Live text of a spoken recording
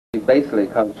basically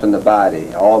comes from the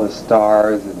body. All the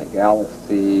stars in the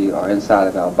galaxy are inside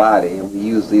of our body, and we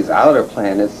use these outer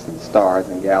planets and stars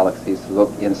and galaxies to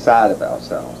look inside of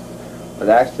ourselves. But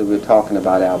actually we're talking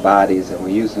about our bodies, and we're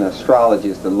using astrology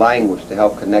as the language to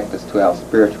help connect us to our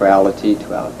spirituality,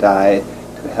 to our diet,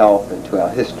 to health, and to our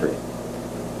history.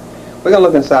 We're going to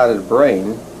look inside of the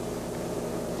brain.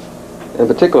 In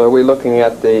particular, we're looking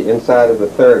at the inside of the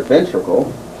third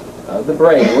ventricle of the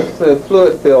brain, which is a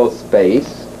fluid-filled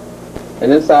space.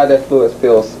 And inside that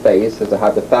fluid-filled space is the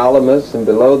hypothalamus, and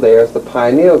below there is the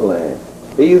pineal gland.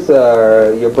 These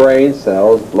are your brain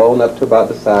cells blown up to about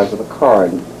the size of a car.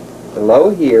 And below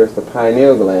here is the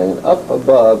pineal gland, and up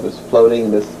above is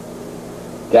floating this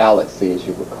galaxy, as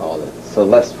you would call it,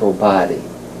 celestial body.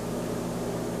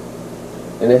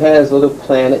 And it has little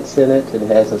planets in it, it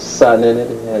has a sun in it,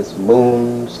 it has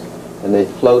moons, and they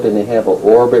float and they have an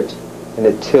orbit, and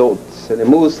it tilts, and it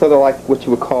moves sort of like what you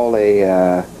would call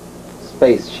a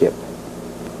spaceship.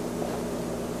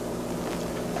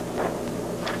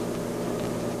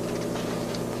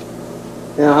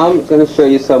 Now I'm going to show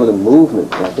you some of the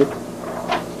movements of it.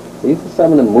 These are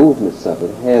some of the movements of it.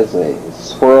 It has a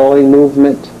swirling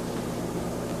movement,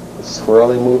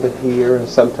 here, and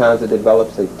sometimes it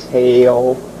develops a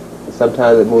tail, and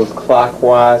sometimes it moves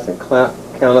clockwise and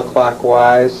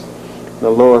counterclockwise. In the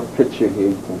lower picture here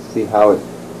you can see how it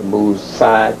moves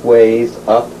sideways,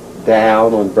 up,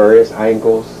 down on various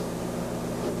angles.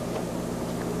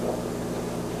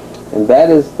 And that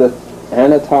is the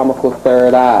anatomical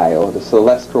third eye, or the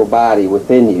celestial body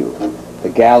within you, the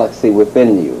galaxy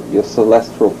within you, your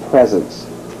celestial presence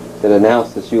that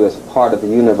announces you as part of the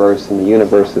universe and the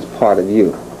universe is part of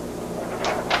you.